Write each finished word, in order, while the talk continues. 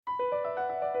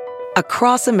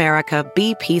Across America,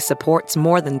 BP supports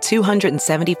more than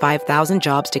 275,000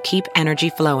 jobs to keep energy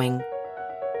flowing.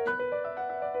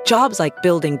 Jobs like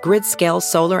building grid-scale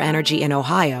solar energy in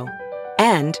Ohio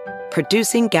and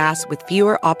producing gas with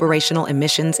fewer operational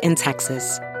emissions in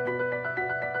Texas.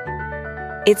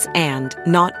 It's and,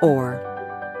 not or.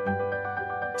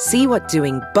 See what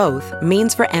doing both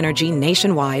means for energy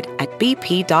nationwide at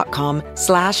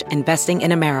bp.com/investing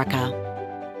in America.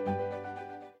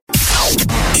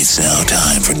 It's now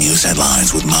time for news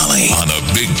headlines with Molly on the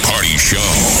Big Party Show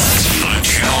on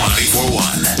Channel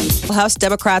 941. House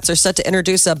Democrats are set to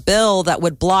introduce a bill that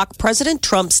would block President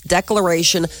Trump's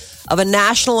declaration of a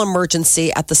national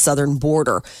emergency at the southern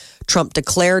border. Trump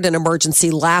declared an emergency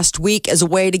last week as a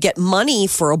way to get money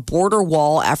for a border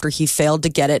wall after he failed to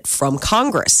get it from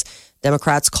Congress.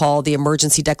 Democrats call the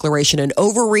emergency declaration an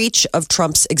overreach of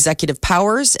Trump's executive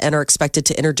powers and are expected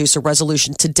to introduce a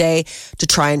resolution today to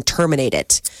try and terminate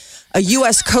it. A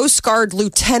U.S. Coast Guard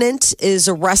lieutenant is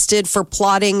arrested for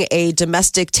plotting a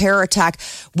domestic terror attack,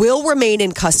 will remain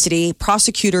in custody.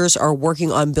 Prosecutors are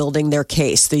working on building their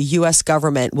case. The U.S.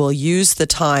 government will use the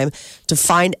time to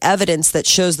find evidence that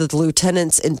shows that the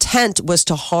lieutenant's intent was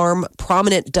to harm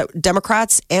prominent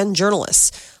Democrats and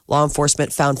journalists. Law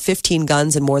enforcement found 15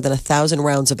 guns and more than 1,000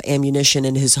 rounds of ammunition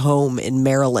in his home in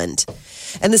Maryland.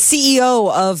 And the CEO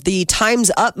of the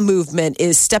Time's Up movement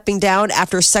is stepping down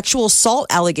after sexual assault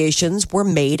allegations were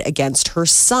made against her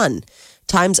son.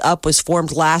 Time's Up was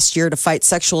formed last year to fight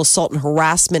sexual assault and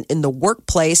harassment in the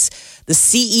workplace. The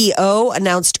CEO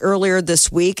announced earlier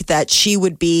this week that she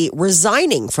would be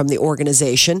resigning from the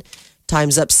organization.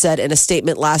 Time's Up said in a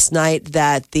statement last night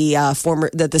that the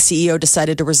CEO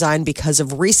decided to resign because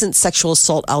of recent sexual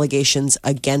assault allegations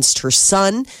against her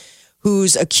son,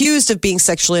 who's accused of being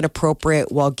sexually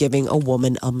inappropriate while giving a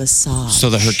woman a massage. So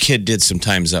her kid did some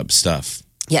Time's Up stuff.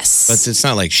 Yes. But it's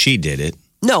not like she did it.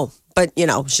 No, but,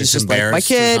 she's just like, my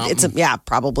kid.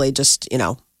 Probably just,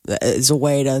 is a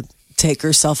way to take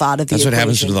herself out of the equation. That's what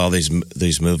happens with all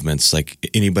these movements. Like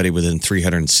anybody within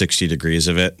 360 degrees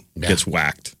of it gets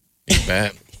whacked.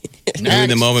 Bet. In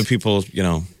the moment people,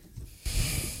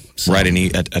 write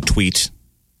a tweet.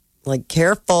 Like,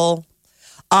 careful.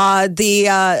 Nike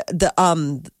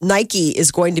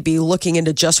is going to be looking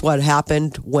into just what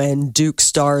happened when Duke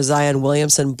star Zion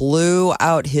Williamson blew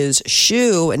out his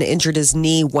shoe and injured his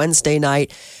knee Wednesday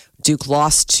night. Duke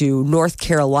lost to North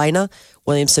Carolina.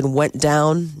 Williamson went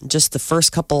down just the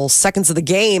first couple seconds of the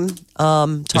game. Is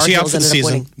he out for the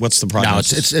season? What's the problem? No,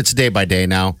 it's day by day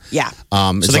now. Yeah.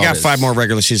 So they got 5 more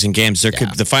regular season games.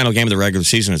 The final game of the regular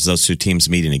season is those two teams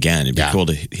meeting again. It'd be cool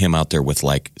to him out there with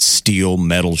like steel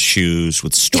metal shoes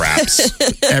with straps.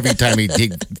 Every time he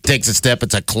takes a step,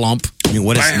 it's a clump. I mean,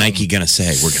 what is Nike going to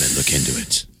say? We're going to look into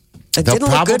it. It didn't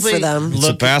look good for them. It's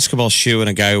a basketball shoe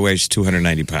and a guy who weighs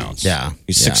 290 pounds. Yeah.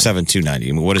 He's 6'7", 290.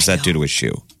 I mean, what does that do to his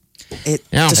shoe? I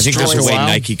think there's a way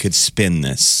Nike could spin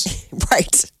this.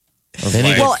 Right. They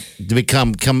need to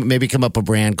come up a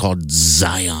brand called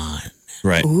Zion.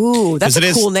 Right. Ooh, that's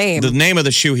a cool name. The name of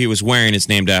the shoe he was wearing is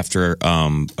named after a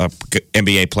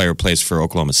NBA player who plays for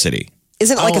Oklahoma City.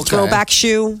 Isn't it like a throwback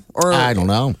shoe? Or I don't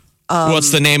know. Well,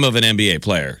 it's the name of an NBA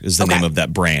player is the name of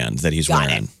that brand that he's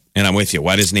wearing. And I'm with you.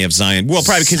 Why doesn't he have Zion? Well,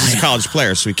 probably because he's a college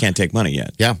player, so he can't take money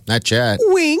yet. Yeah, not yet.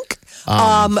 Wink.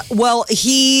 Well,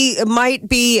 he might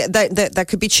be that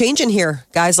could be changing here.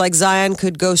 Guys like Zion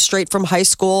could go straight from high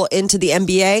school into the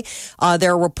NBA.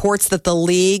 There are reports that the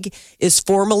league is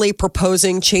formally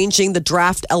proposing changing the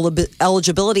draft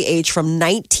eligibility age from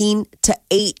 19 to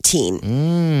 18.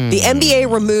 The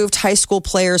NBA removed high school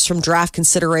players from draft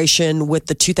consideration with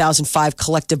the 2005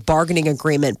 collective bargaining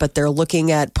agreement, but they're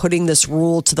looking at putting this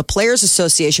rule to the Players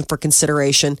Association for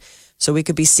consideration. So we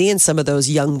could be seeing some of those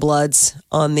young bloods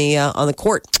on the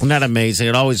court. Isn't that amazing?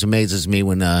 It always amazes me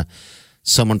when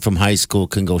someone from high school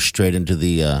can go straight into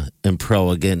the in pro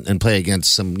again and play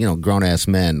against some grown ass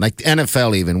men, like the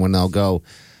NFL. Even when they'll go,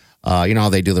 how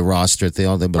they do the roster.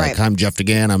 They'll be like, "I'm Jeff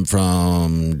DeGan. I'm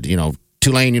from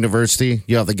Tulane University."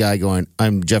 You have the guy going,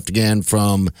 "I'm Jeff DeGan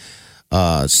from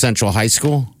Central High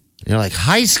School." You're like,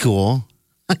 high school.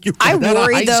 I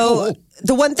worry though.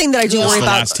 The one thing that I do worry about... the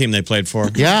last team they played for.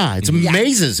 Yeah, it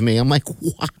amazes me. I'm like,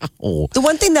 wow. The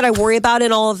one thing that I worry about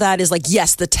in all of that is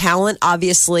yes, the talent,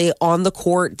 obviously, on the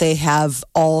court, they have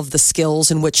all of the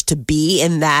skills in which to be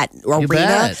in that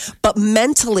arena. But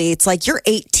mentally, it's like, you're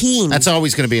 18. That's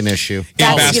always going to be an issue.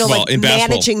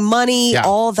 Managing money,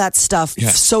 all of that stuff,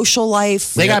 social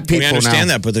life. They got people We understand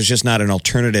that, but there's just not an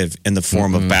alternative in the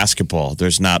form of basketball.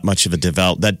 There's not much of a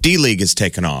that D-League is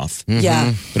taken off.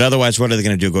 Yeah. But otherwise, what are they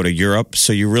going to do? Go to Europe?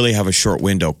 So you really have a short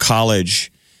window.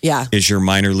 College, Yeah. is your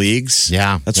minor leagues.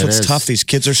 Yeah, That's it what's is. tough. These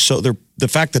kids are the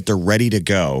fact that they're ready to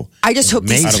go I just hope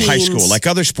these out of teams, high school. Like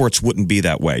other sports wouldn't be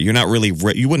that way. You're not really,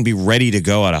 you wouldn't be ready to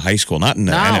go out of high school, not in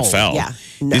the NFL. Yeah,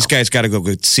 no. These guys got to go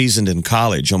get seasoned in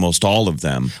college, almost all of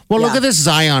them. Well, look Yeah. at this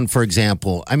Zion, for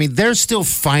example. I mean, they're still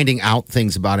finding out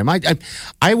things about him.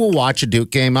 I will watch a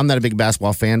Duke game. I'm not a big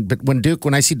basketball fan, but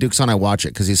when I see Duke's on, I watch it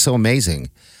because he's so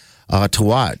amazing to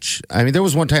watch. I mean, there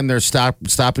was one time they're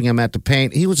stopping him at the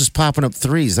paint. He was just popping up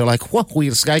threes. They're like, whoa,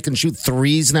 this guy can shoot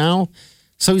threes now?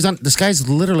 So this guy's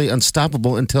literally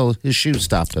unstoppable until his shoes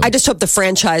stopped him. I just hope the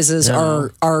franchises are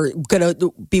going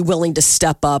to be willing to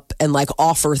step up and like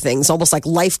offer things, almost like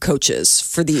life coaches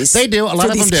for these. They do. A lot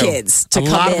of them do. Kids to a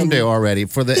come lot of in. them do already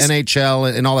for the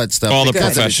NHL and all that stuff. All the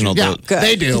Because- professional, Yeah, Good.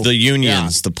 they do. the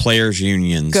unions, the players'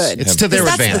 unions. Good. It's to their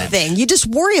That's advantage. the thing. You just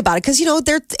worry about it because,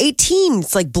 they're 18.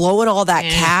 It's like blowing all that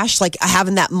cash, like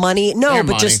having that money. No, Their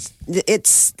but money. just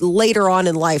it's later on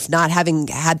in life, not having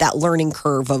had that learning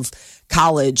curve of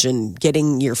college and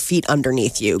getting your feet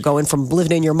underneath you, going from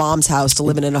living in your mom's house to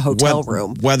living in a hotel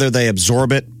room. Whether they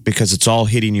absorb it because it's all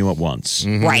hitting you at once.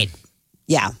 Right.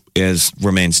 Yeah.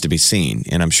 Remains to be seen,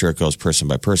 and I'm sure it goes person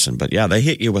by person. But yeah, they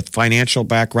hit you with financial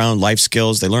background, life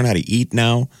skills. They learn how to eat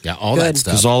now. Yeah, all that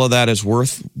stuff. Because all of that is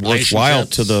worthwhile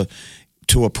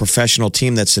to a professional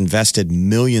team that's invested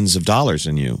millions of dollars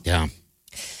in you. Yeah.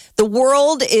 The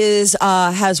world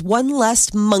has one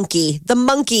less monkey. The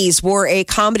Monkees were a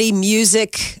comedy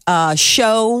music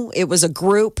show. It was a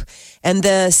group, and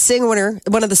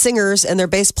one of the singers and their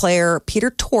bass player,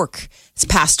 Peter Tork, has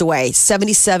passed away,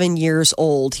 77 years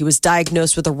old. He was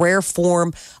diagnosed with a rare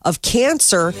form of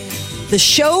cancer. The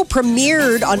show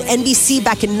premiered on NBC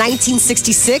back in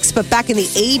 1966, but back in the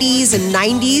 80s and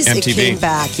 90s, MTV. it came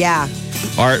back. Yeah.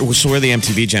 So we're the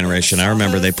MTV generation. I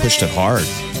remember they pushed it hard.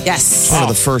 Yes. One of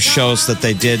the first shows that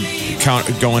they did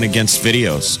going against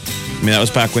videos. I mean, that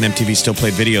was back when MTV still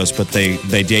played videos, but they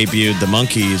debuted the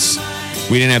Monkees.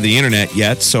 We didn't have the internet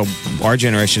yet, so our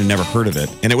generation had never heard of it.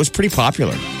 And it was pretty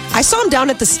popular. I saw them down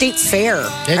at the state fair.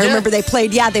 Did I ya? remember they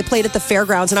played at the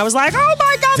fairgrounds, and I was like, oh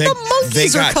my God, the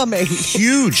Monkees are coming.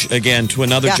 Huge again to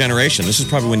another Yeah. generation. This is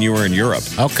probably when you were in Europe.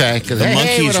 Okay. Because The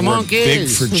Monkees were big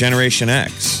for Generation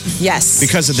X Yes.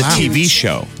 because of the Wow. TV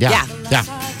show. Yeah.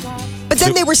 But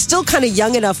then they were still kind of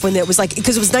young enough when it was like,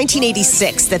 because it was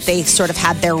 1986 that they sort of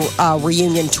had their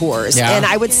reunion tours. Yeah. And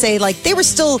I would say like they were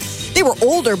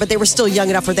older, but they were still young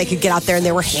enough where they could get out there and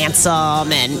they were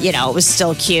handsome and, it was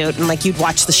still cute. And like you'd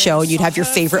watch the show and you'd have your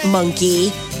favorite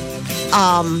monkey.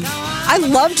 I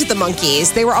loved the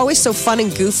Monkees. They were always so fun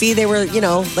and goofy. They were,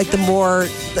 like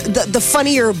the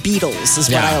funnier Beatles is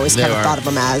what Yeah, I always they kind of were. thought of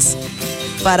them as.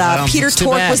 But Peter it's too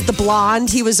Tork bad. was the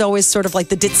blonde. He was always sort of like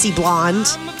the ditzy blonde.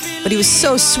 But he was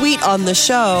so sweet on the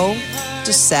show.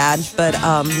 Just sad. But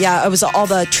it was all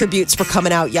the tributes were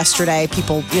coming out yesterday.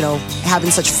 People,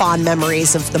 having such fond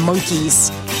memories of the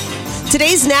Monkees.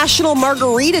 Today's National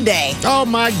Margarita Day. Oh,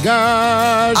 my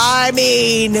gosh. I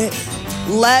mean,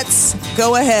 let's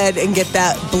go ahead and get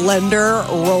that blender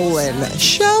rolling,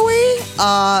 shall we?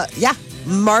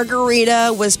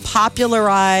 Margarita was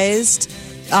popularized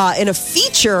in a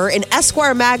feature in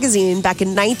Esquire magazine back in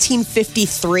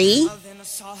 1953.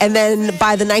 And then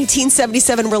by the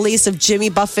 1977 release of Jimmy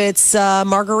Buffett's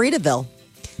Margaritaville.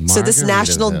 So this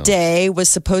National Margaritaville. Day was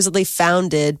supposedly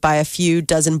founded by a few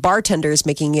dozen bartenders,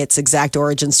 making its exact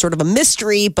origin sort of a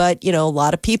mystery. But, a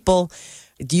lot of people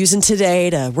using today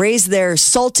to raise their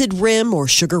salted rim or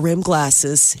sugar rim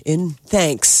glasses in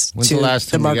thanks When's to the last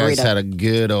time you margarita. guys had a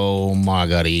good old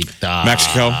margarita?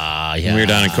 Mexico. Yeah. We were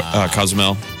down in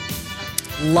Cozumel.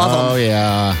 Love them. Oh,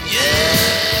 yeah.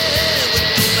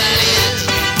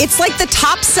 It's like the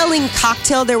top-selling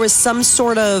cocktail. There was some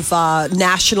sort of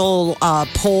national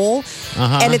poll,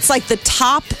 and it's like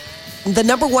the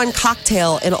number one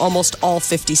cocktail in almost all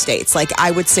 50 states. Like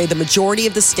I would say the majority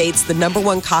of the states, the number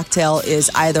one cocktail is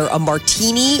either a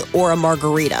martini or a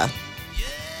margarita.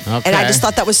 Okay. And I just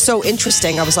thought that was so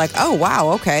interesting. I was like, oh,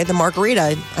 wow, okay, the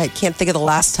margarita. I can't think of the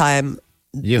last time.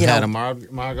 You you had know. a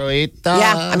margarita?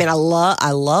 Yeah, I mean, I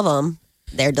love them.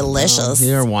 They're delicious.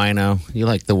 You're a wino. You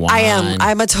like the wine. I am.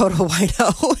 I'm a total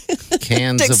wino.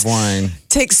 Cans of wine.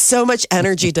 Takes so much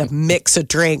energy to mix a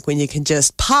drink when you can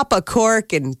just pop a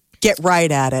cork and get right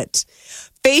at it.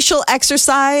 Facial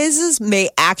exercises may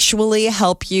actually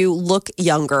help you look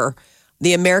younger.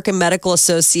 The American Medical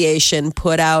Association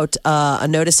put out a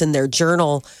notice in their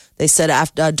journal. They said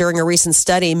during a recent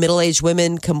study, middle-aged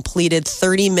women completed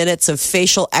 30 minutes of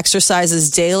facial exercises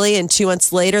daily. And 2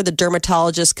 months later, the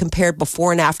dermatologist compared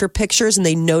before and after pictures, and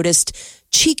they noticed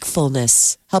cheek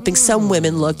fullness, helping some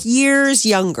women look years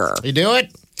younger. You do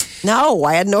it? No,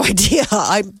 I had no idea.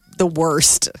 I'm the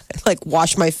worst. I like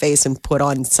wash my face and put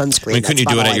on sunscreen. I mean, couldn't you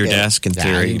That's do it about at all your I do. desk in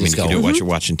theory? you You just can go. do it while you're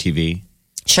watching TV.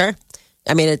 Sure.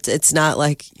 I mean, it's not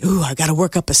like, ooh, I got to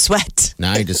work up a sweat.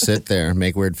 Now you just sit there and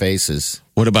make weird faces.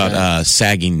 What about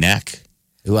sagging neck?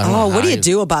 Ooh, I don't know Oh, what how do you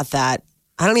do about that?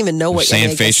 I don't even know what you're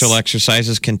Saying facial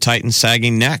exercises can tighten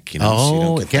sagging neck. You know, so you don't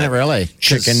Oh, get can it that really?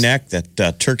 chicken neck,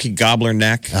 that turkey gobbler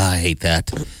neck. I hate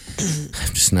that.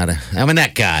 I'm just not I'm a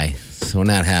neck guy. So when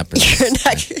that happens, Your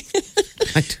neck.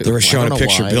 I do. They were I showing don't a know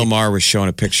picture. why. Bill Maher was showing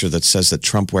a picture that says that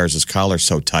Trump wears his collar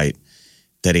so tight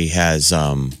that he has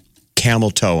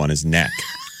camel toe on his neck.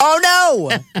 Oh,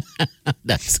 no.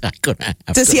 That's not going to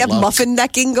happen. Does he have muffin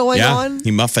necking going Yeah, on?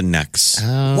 he muffin necks.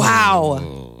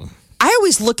 Wow. I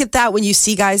always look at that when you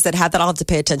see guys that have that. I'll have to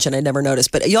pay attention. I never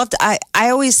noticed. But you'll have to, I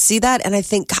always see that and I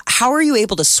think, how are you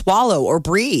able to swallow or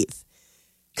breathe?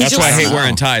 That's why I hate know.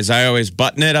 wearing ties. I always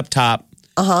button it up top,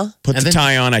 put the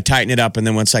tie on, I tighten it up, and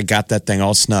then once I got that thing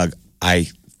all snug, I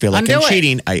feel like Undo I'm it.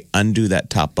 cheating. I undo that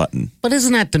top button. But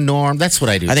isn't that the norm? That's what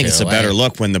I do. I think it's a too. better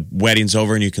look when the wedding's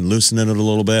over and you can loosen it a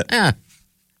little bit. Yeah.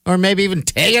 Or maybe even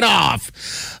take it off.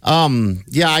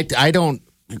 Yeah, I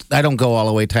don't go all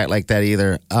the way tight like that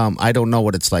either. I don't know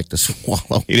what it's like to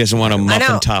swallow. He doesn't want to know.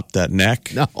 muffin top that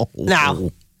neck.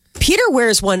 No. Peter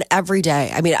wears one every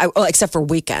day. I mean, well, except for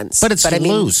weekends. But it's I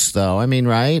mean, loose, though. I mean,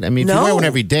 right? I mean, if you wear No. one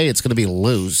every day, it's going to be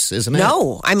loose, isn't it?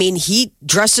 No, I mean, he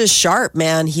dresses sharp,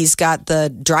 man. He's got the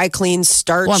dry clean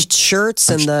starched Well, shirts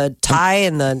and the tie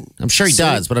and the. I'm sure he suit.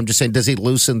 does, but I'm just saying, does he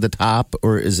loosen the top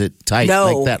or is it tight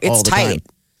No, like that it's all the tight. time?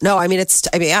 No, I mean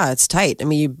yeah, it's tight. I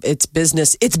mean, it's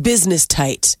business. It's business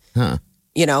tight. Huh.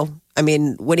 You know, I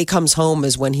mean, when he comes home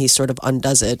is when he sort of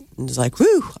undoes it and is like,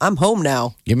 "Whew, I'm home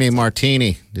now." Give me a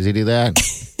martini. Does he do that?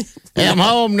 Hey, I'm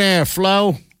home there,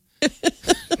 Flo.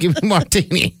 Give me a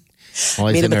martini. Oh,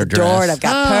 he's Meet in him her at the door, dress. and I've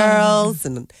got pearls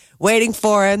and waiting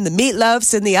for him. The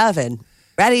meatloaf's in the oven,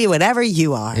 ready whenever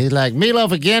you are. He's like,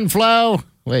 meatloaf again, Flo?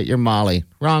 Wait, you're Molly.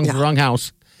 Wrong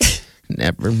house.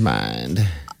 Never mind.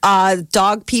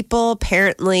 Dog people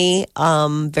apparently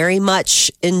very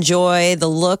much enjoy the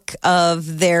look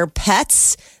of their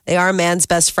pets. They are a man's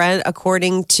best friend,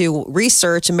 according to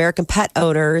research. American pet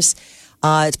owners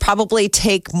probably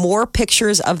take more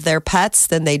pictures of their pets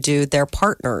than they do their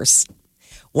partners.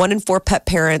 1 in 4 pet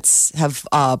parents have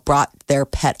brought their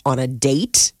pet on a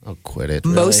date. Oh, quit it.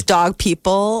 Really? Most dog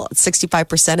people,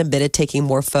 65%, admitted taking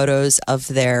more photos of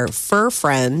their fur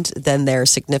friend than their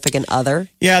significant other.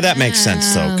 Yeah, that makes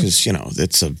sense, though, because, you know,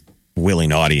 it's a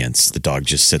willing audience. The dog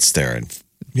just sits there and,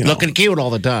 you know, Looking cute all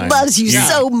the time. Loves you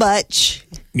so much.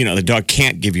 you know, the dog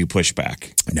can't give you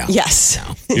pushback. No. Yes.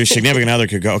 Your significant other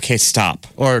could go, okay, stop.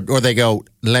 Or they go,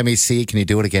 let me see. Can you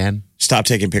do it again? Stop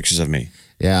taking pictures of me.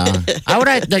 Yeah. I would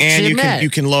like And see you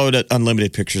that. can load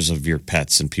unlimited pictures of your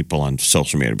pets, and people on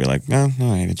social media would be like, "No,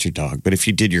 all right, it's your dog." But if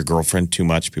you did your girlfriend too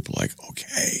much, people are like,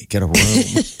 "Okay, Get a room.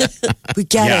 We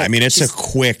get it. yeah." I mean, it's She's- a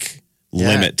quick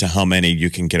limit to how many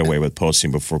you can get away with posting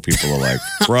before people are like,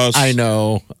 "Gross." I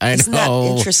know. Isn't that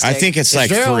know. interesting? I think it's like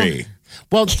Is there- 3,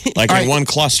 Well, like all in right. one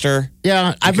cluster.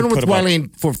 Yeah, I've can been put with about- Wileen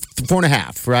for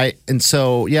 4.5, right? And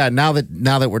so, yeah, now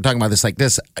that we're talking about this like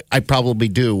this, I probably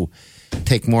do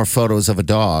take more photos of a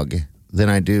dog than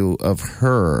I do of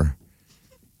her.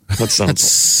 That's That's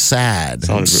sad.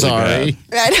 I'm Sounds really sorry.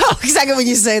 I know exactly when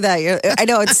you say that. I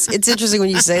know it's interesting when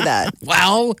you say that.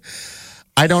 Well,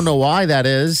 I don't know why that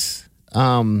is.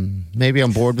 Maybe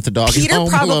I'm bored with the dog. Peter at home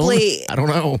probably- alone. I don't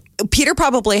know. Peter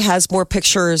probably has more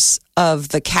pictures of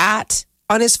the cat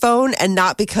on his phone, and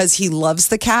not because he loves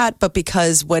the cat, but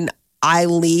because when I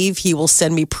leave, he will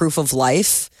send me proof of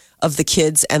life of the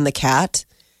kids and the cat.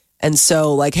 And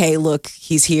so, like, hey, look,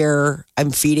 he's here. I'm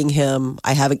feeding him.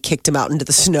 I haven't kicked him out into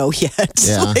the snow yet.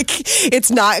 Yeah. Like, it's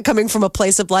not coming from a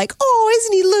place of like, oh,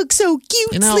 isn't he look so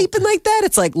cute You know- sleeping like that?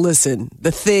 It's like, listen,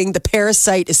 the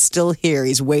parasite is still here.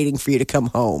 He's waiting for you to come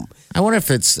home. I wonder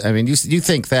if it's, I mean, you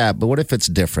think that, but what if it's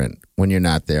different when you're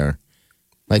not there?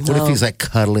 Like, what if he's like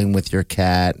cuddling with your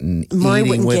cat and Maury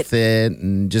eating wouldn't with it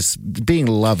and just being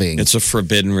loving? It's a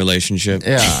forbidden relationship.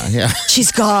 yeah.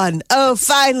 She's gone. Oh,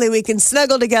 finally, we can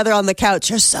snuggle together on the couch.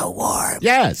 You're so warm.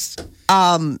 Yes.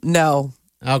 No.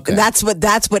 Okay. And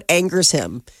that's what angers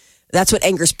him. That's what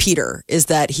angers Peter, is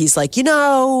that he's like,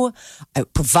 I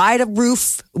provide a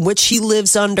roof which he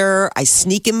lives under. I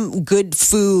sneak him good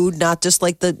food, not just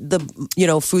like the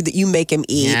food that you make him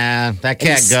eat. Yeah, that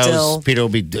cat And goes. still- Peter will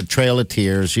be a trail of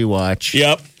tears. You watch.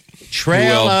 Yep.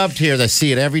 Trail will. of tears. I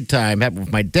see it every time. Happened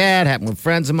with my dad. Happened with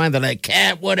friends of mine. They're like,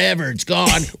 cat, whatever. It's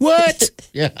gone. What?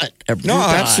 Yeah. Every No,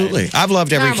 time. absolutely. I've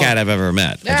loved every Normal. cat I've ever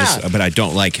met. Yeah. But I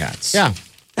don't like cats. Yeah.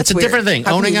 It's a different thing.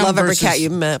 How Owning can you love them every versus, cat you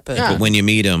met, but But when you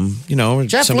meet them,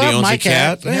 Jeff somebody loved owns my a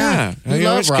cat. cat. Yeah. He You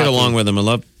always loved get Rocky. along with them. I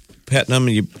love petting them.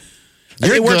 And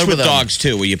You're it works good with with them. dogs,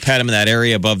 too, where you pet them in that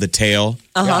area above the tail.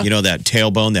 You know, that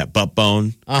tailbone, that butt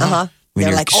bone. When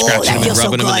They're you're like, oh, scratching that them and feels so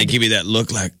rubbing them, and they good. give you that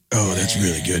look like, oh, that's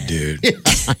really good, dude.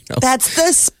 that's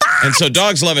the spot. And so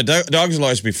dogs love it. Dogs will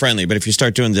always be friendly. But if you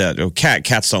start doing that,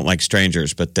 cats don't like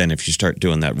strangers. But then if you start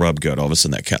doing that rub good, all of a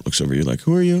sudden that cat looks over you like,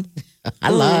 who are you?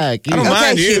 I like you. I don't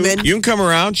mind you. human. You can come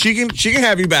around. She can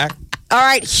have you back. All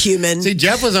right, human. See,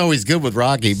 Jeff was always good with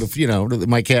Rocky, but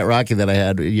my cat Rocky that I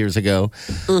had years ago.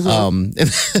 And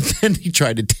then he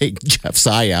tried to take Jeff's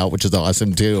eye out, which is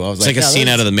awesome too. I was It's like a scene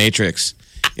out of The Matrix.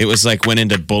 It was like went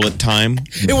into bullet time.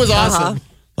 It was awesome.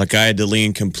 Like I had to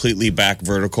lean completely back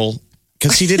vertical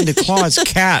because he didn't declaw his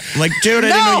cat. I'm like, dude, I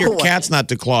didn't know your cat's not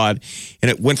declawed. And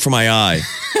it went for my eye.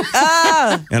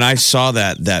 And I saw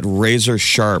that razor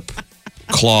sharp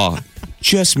claw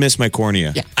just missed my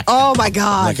cornea. Oh, my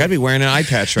God. Like I'd be wearing an eye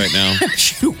patch right now.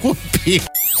 You would be.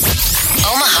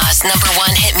 Omaha's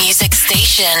 #1 hit music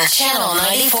station, Channel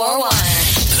 94.1.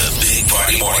 The Big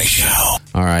Party Morning Show.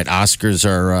 All right, Oscars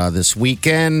are this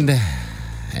weekend,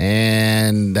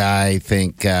 and I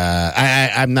think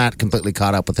I'm not completely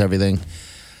caught up with everything.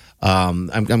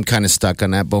 I'm kind of stuck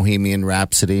on that Bohemian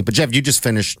Rhapsody. But Jeff, you just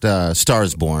finished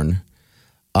Stars Born.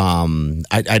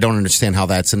 I don't understand how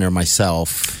that's in there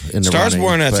myself. In the Stars running,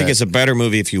 Born, I think, but- is a better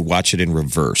movie if you watch it in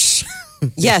reverse.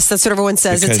 Yes, that's what everyone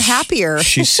says. Because It's happier.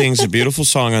 She sings a beautiful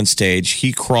song on stage.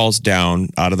 He crawls down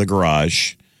out of the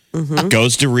garage,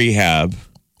 goes to rehab.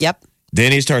 Yep.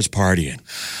 Then he starts partying.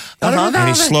 And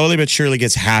he slowly but surely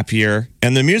gets happier.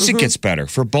 And the music gets better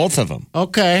for both of them.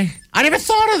 Okay, I never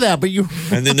thought of that, but you.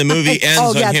 And then the movie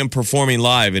ends yeah. on him performing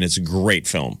live, and it's a great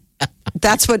film.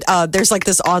 That's what, there's like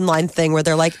this online thing where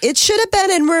they're like, it should have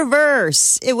been in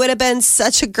reverse. It would have been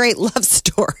such a great love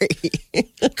story.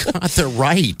 God, they're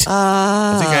right.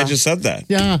 I think I just said that.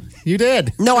 Yeah, you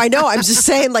did. No, I know. I'm just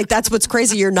saying, like, that's what's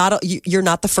crazy. You're not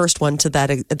the first one to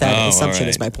that assumption, all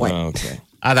is my point. Oh, okay.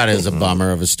 I thought it was a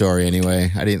bummer of a story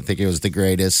anyway. I didn't think it was the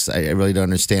greatest. I really don't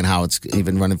understand how it's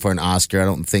even running for an Oscar. I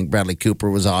don't think Bradley Cooper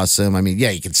was awesome. I mean, yeah,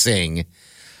 he could sing.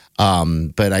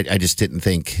 But I just didn't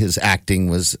think his acting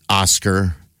was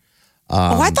Oscar.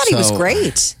 I thought he was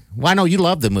great. Well, I know you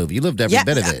loved the movie. You loved every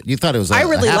bit of it. You thought it was I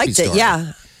really a happy liked story. it,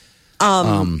 yeah.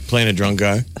 Playing a drunk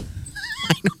guy.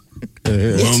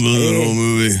 Unbelievable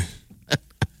movie.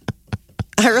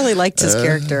 I really liked his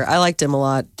character. I liked him a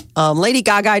lot. Lady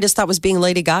Gaga, I just thought was being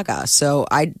Lady Gaga. So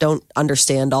I don't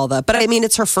understand all that. But I mean,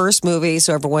 it's her first movie.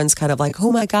 So everyone's kind of like,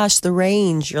 oh my gosh, the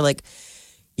range. You're like,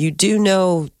 you do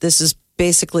know this is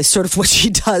basically sort of what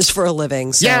she does for a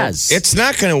living. So. Yes. It's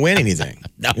not going to win anything.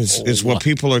 No. It's what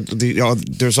people are.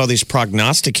 There's all these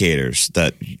prognosticators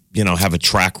that have a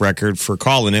track record for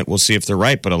calling it. We'll see if they're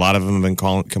right, but a lot of them have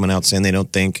been coming out saying they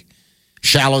don't think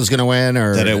Shallow's going to win,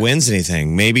 or that it wins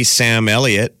anything. Maybe Sam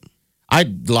Elliott,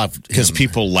 I loved because him.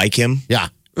 people like him. Yeah.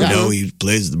 He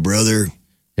plays the brother.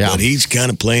 Yeah. But he's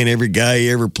kind of playing every guy he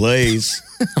ever plays.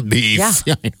 Beef.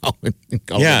 Yeah. I know.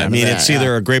 Yeah, I mean, it's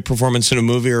either a great performance in a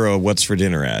movie or a what's for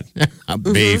dinner ad.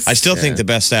 Beef. I still think the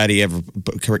best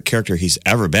character he's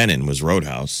ever been in was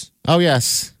Roadhouse. Oh,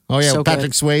 yes. Oh, yeah. So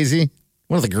Patrick Swayze.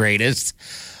 One of the greatest.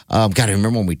 God, I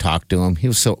remember when we talked to him. He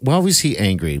was so. Why was he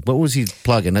angry? What was he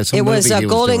plugging? That's It was a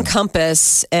Golden doing.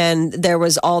 Compass, and there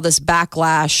was all this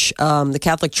backlash. The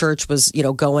Catholic Church was,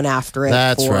 going after it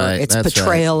That's for right. its That's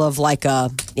portrayal of like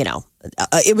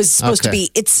it was supposed to Okay.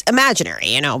 be, it's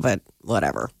imaginary, but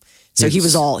whatever. So he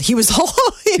was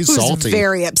He's salty.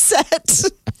 very upset.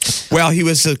 Well,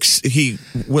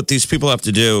 what these people have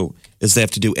to do is they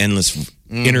have to do endless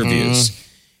interviews.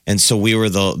 And so we were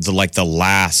the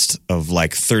last of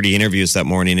 30 interviews that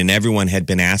morning, and everyone had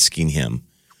been asking him,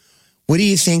 what do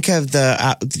you think of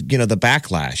the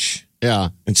backlash? Yeah.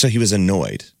 And so he was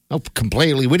annoyed. Oh,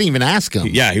 completely. We didn't even ask him.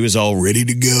 Yeah, he was all ready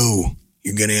to go.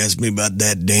 You're going to ask me about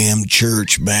that damn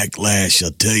church backlash.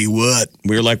 I'll tell you what.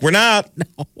 We were like, we're not.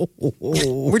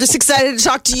 We're just excited to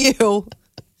talk to you.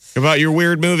 About your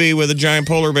weird movie with a giant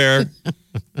polar bear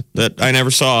that I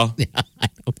never saw.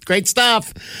 Great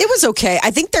stuff. It was okay.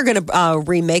 I think they're going to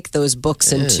remake those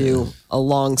books into a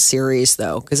long series,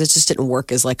 though, because it just didn't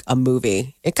work as like a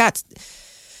movie. It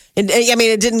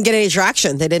didn't get any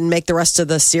traction. They didn't make the rest of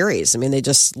the series. I mean, they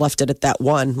just left it at that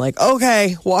one. Like,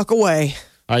 okay, walk away.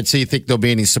 All right. So you think there'll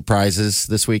be any surprises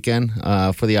this weekend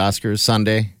for the Oscars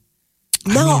Sunday?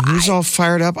 No, who's all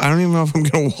fired up? I don't even know if I'm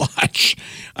going to watch.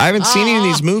 I haven't seen any of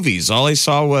these movies. All I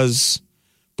saw was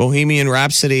Bohemian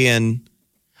Rhapsody and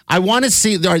I want to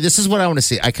see. All right, this is what I want to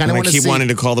see. I kind of want to see. I keep wanting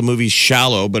to call the movie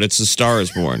Shallow, but it's A Star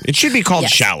Is Born. It should be called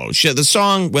Shallow. The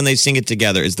song, when they sing it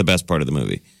together, is the best part of the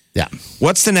movie. Yeah.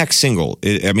 What's the next single?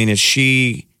 I mean, is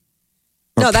she...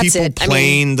 No, that's people it.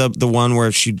 playing the one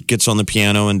where she gets on the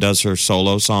piano and does her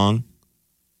solo song?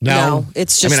 No,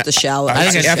 it's just The Shallow.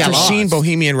 After seeing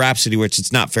Bohemian Rhapsody, which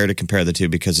it's not fair to compare the two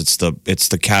because it's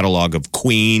the catalog of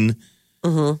Queen,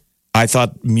 I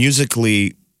thought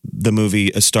musically the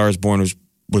movie A Star Is Born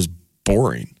was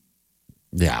boring.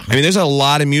 Yeah. I mean, there's a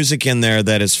lot of music in there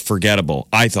that is forgettable,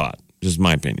 I thought. Just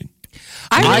my opinion.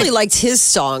 I really liked his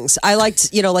songs. I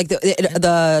liked, like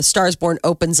the Star Is Born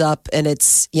opens up and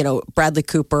it's, Bradley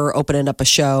Cooper opening up a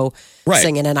show,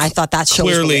 singing, and I thought that song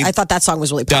was really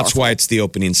powerful. That's why it's the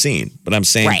opening scene. But I'm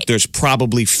saying there's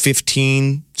probably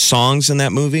 15 songs in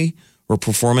that movie or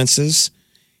performances.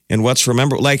 And what's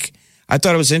remembered, I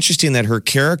thought it was interesting that her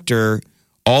character,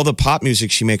 all the pop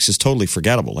music she makes is totally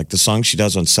forgettable. Like the song she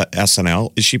does on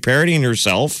SNL. Is she parodying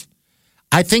herself?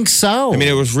 I think so. I mean,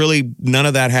 it was really, none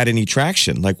of that had any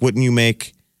traction. Like, wouldn't you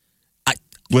make...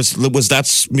 Was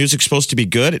that music supposed to be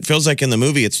good? It feels like in the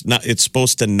movie it's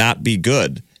supposed to not be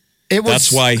good.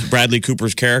 That's why Bradley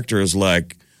Cooper's character is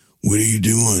like, what are you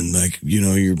doing? Like,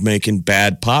 you're making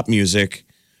bad pop music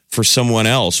for someone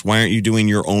else. Why aren't you doing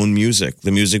your own music?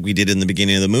 The music we did in the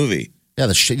beginning of the movie. Yeah,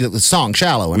 the song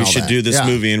Shallow and all that. We should do this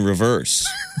movie in reverse.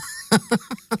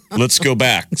 Let's go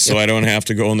back so I don't have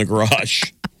to go in the garage.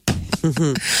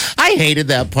 I hated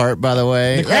that part, by the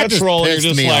way. The credits roll, you're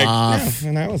just like, off. Yeah,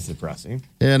 and that was depressing.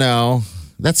 I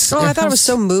thought it was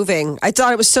so moving. I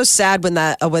thought it was so sad when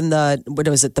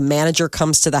the manager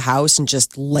comes to the house and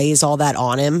just lays all that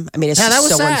on him. I mean, it's just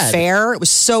so unfair. It was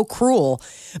so cruel.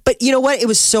 But you know what? It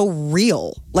was so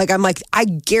real. I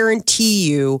guarantee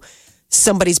you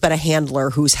somebody's been a handler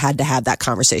who's had to have that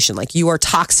conversation. Like, you are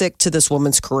toxic to this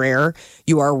woman's career.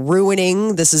 You are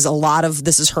ruining. This is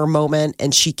her moment,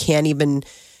 and she can't even,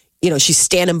 she's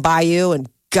standing by you, and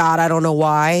God, I don't know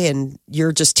why, and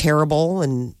you're just terrible,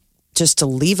 and just to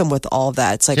leave him with all of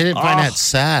that. It's like, I didn't find that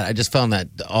sad. I just found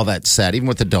all that sad, even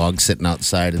with the dog sitting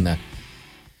outside in the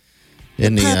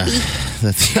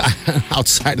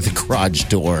outside of the garage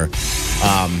door.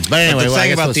 But anyway, the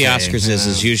thing about the Oscars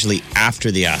is usually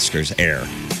after the Oscars air,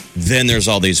 then there's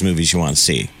all these movies you want to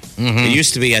see. It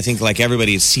used to be, I think, like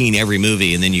everybody's seen every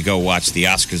movie, and then you go watch the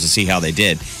Oscars to see how they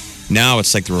did. Now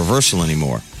it's like the reversal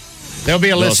anymore. There'll be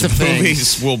a list of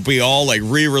movies things. Will be all like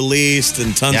re-released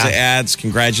and tons of ads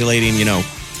congratulating,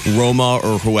 Roma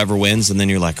or whoever wins, and then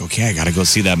you're like, okay, I got to go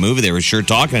see that movie. They were sure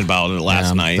talking about it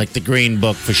last night. Like the Green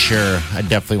Book for sure. I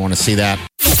definitely want to see that.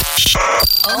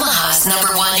 Omaha's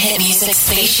 #1 hit music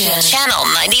station, Channel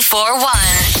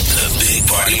 94.1. The Big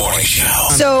Party Morning Show.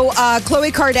 So,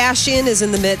 Khloe Kardashian is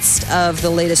in the midst of the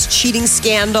latest cheating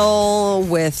scandal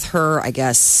with her, I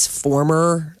guess,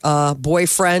 former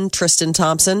boyfriend, Tristan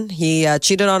Thompson. He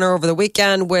cheated on her over the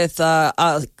weekend with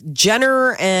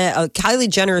Jenner, Kylie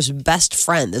Jenner's best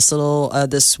friend,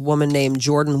 this woman named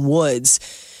Jordan Woods.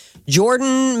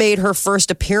 Jordan made her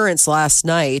first appearance last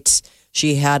night.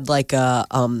 She had like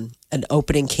an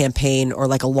opening campaign or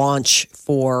like a launch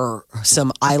for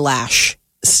some eyelash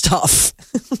stuff.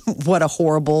 What a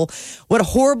horrible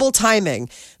timing. And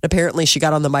apparently she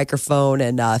got on the microphone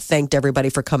and thanked everybody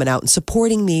for coming out and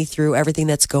supporting me through everything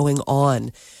that's going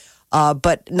on.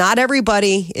 But not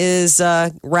everybody is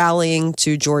rallying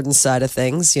to Jordan's side of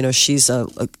things. She's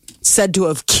said to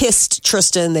have kissed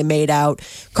Tristan. They made out.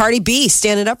 Cardi B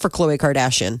standing up for Khloe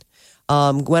Kardashian.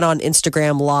 Went on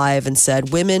Instagram Live and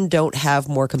said, women don't have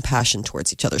more compassion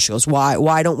towards each other. She goes,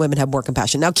 why don't women have more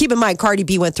compassion? Now, keep in mind, Cardi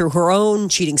B went through her own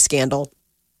cheating scandal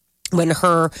when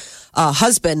her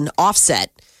husband, Offset,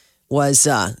 was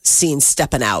seen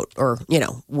stepping out or,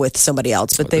 with somebody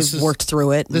else. But they've worked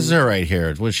through it. This is her right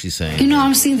here. What's she saying?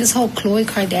 I'm seeing this whole Khloe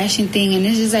Kardashian thing, and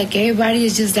it's just like everybody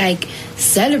is just like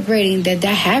celebrating that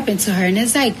happened to her. And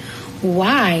it's like,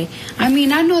 why? I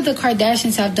mean, I know the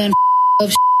Kardashians have done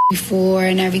before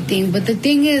and everything, but the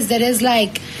thing is that it's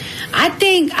like I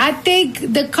think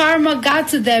the karma got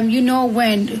to them,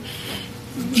 when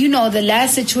the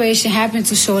last situation happened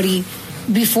to Shorty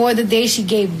before the day she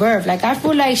gave birth. Like, I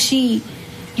feel like she,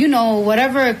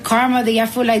 whatever karma I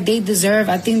feel like they deserve,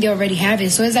 I think they already have it.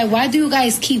 So it's like, why do you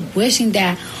guys keep wishing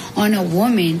that on a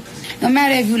woman? No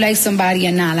matter if you like somebody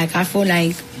or not, like, I feel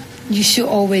like you should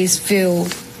always feel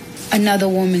another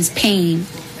woman's pain.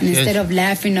 And instead of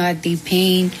laughing at their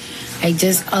pain, I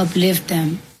just uplift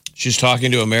them. She's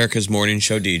talking to America's morning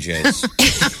show DJs.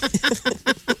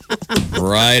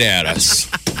 Right at us.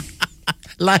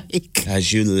 Like.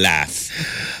 As you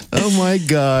laugh. Oh, my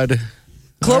God.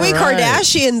 Khloe All right.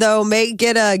 Kardashian, though, may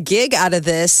get a gig out of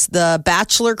this. The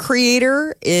Bachelor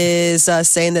creator is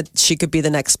saying that she could be the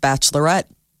next Bachelorette,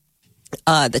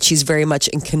 that she's very much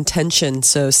in contention.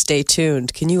 So stay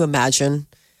tuned. Can you imagine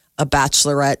a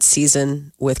Bachelorette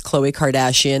season with Khloe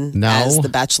Kardashian as the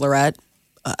Bachelorette?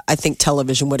 I think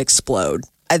television would explode.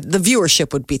 The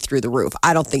viewership would be through the roof.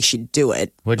 I don't think she'd do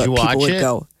it. Would but you watch people would it?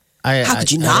 Go, how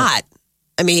could you not?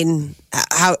 I mean,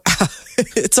 how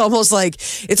it's almost like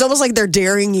they're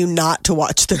daring you not to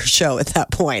watch their show at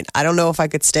that point. I don't know if I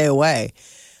could stay away.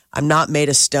 I'm not made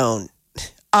of stone.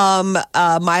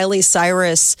 Miley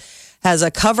Cyrus has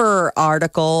a cover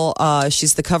article.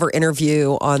 She's the cover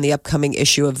interview on the upcoming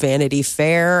issue of Vanity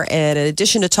Fair. And in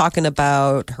addition to talking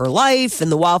about her life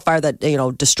and the wildfire that,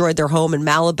 destroyed their home in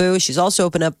Malibu, she's also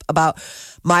opened up about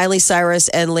Miley Cyrus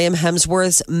and Liam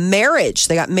Hemsworth's marriage.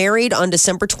 They got married on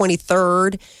December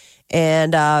 23rd.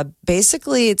 And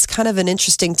basically, it's kind of an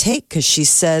interesting take because she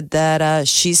said that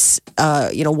she's,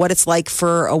 what it's like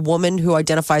for a woman who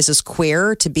identifies as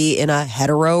queer to be in a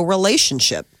hetero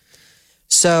relationship.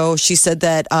 So she said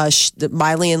that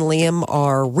Miley and Liam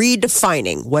are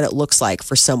redefining what it looks like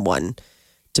for someone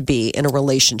to be in a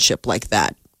relationship like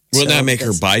that. Will that make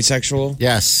her bisexual?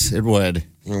 Yes, it would.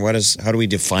 How do we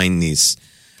define these?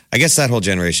 I guess that whole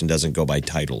generation doesn't go by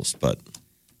titles, but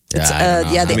The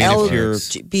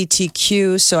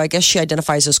LGBTQ. So I guess she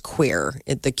identifies as queer.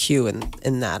 The Q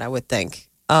in that, I would think.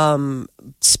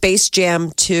 Space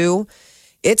Jam 2.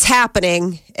 It's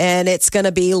happening, and it's going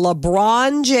to be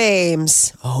LeBron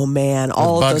James. Oh, man.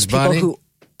 All of those people who...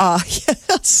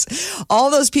 yes.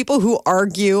 All those people who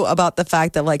argue about the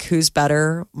fact that, who's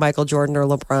better, Michael Jordan or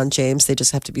LeBron James, they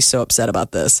just have to be so upset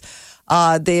about this.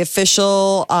 The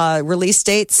official release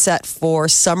date set for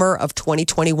summer of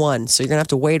 2021. So you're going to have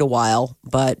to wait a while,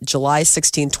 but July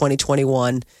 16,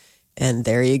 2021. And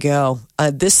there you go.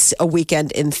 This a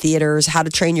weekend in theaters. How to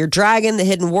Train Your Dragon, The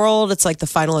Hidden World. It's like the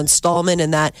final installment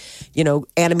in that,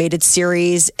 animated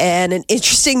series. And an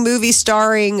interesting movie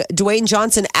starring Dwayne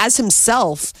Johnson as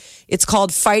himself. It's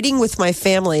called Fighting with My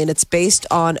Family, and it's based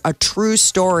on a true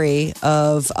story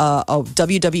of a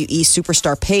WWE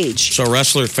superstar Paige. So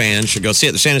wrestler fans should go see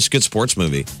it. They're saying it's a good sports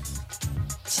movie.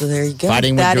 So there you go.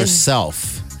 Fighting with yourself.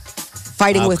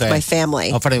 Fighting with my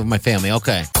family. Oh, fighting with my family.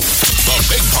 Okay. The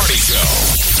Big Party Show.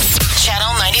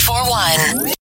 Channel 94.1.